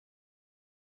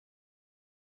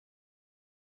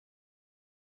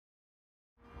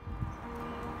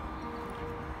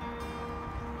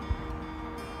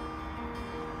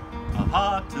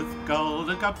heart of gold,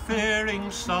 a God-fearing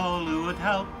soul who would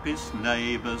help his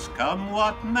neighbours come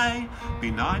what may.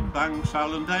 Be Nine Banks,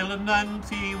 Allendale and Nant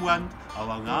he went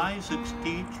along Isaac's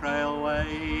Tea Trail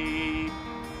way.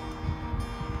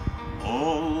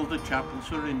 All the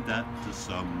chapels were in debt to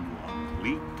someone,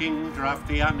 leaking,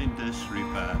 draughty and in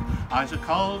disrepair. Isaac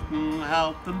Holden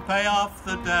helped them pay off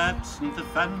the debts and to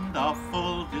fend off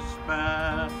all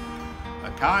despair. A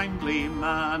kindly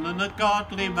man and a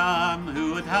godly man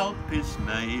who would help his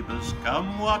neighbours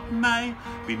come what may.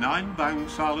 Be Nine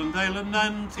Banks, Allendale and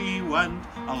Nant he went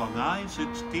along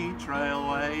Isaac's Tea Trail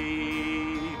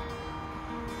way.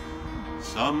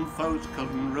 Some folks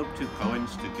couldn't rub two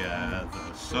coins together,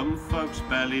 some folks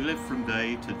barely lived from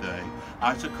day to day.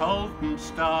 Isaac Holden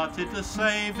started a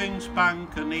savings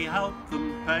bank and he helped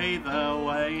them pay their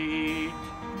way.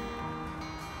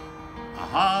 A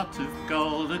heart of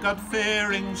gold, a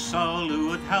God-fearing soul who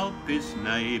would help his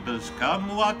neighbours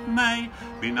come what may.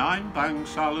 Be Nine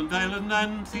Banks, Allendale and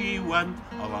Nant he went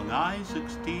along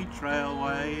Isaac's Tea Trail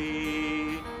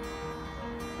way.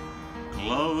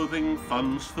 Clothing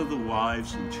funds for the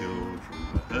wives and children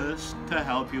rehearsed to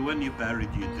help you when you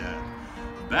buried your dead.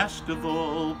 Best of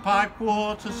all, piped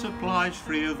water supplies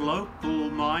free of local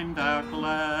mined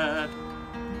outlet.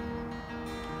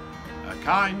 A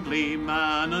kindly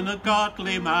man and a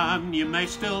godly man, you may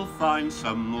still find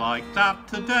some like that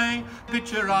today.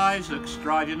 Picture Isaac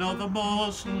striding o'er the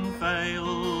moors and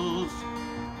vales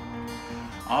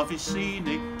of his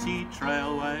scenic tea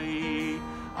trail way,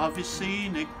 of his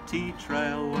scenic tea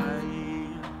trail way.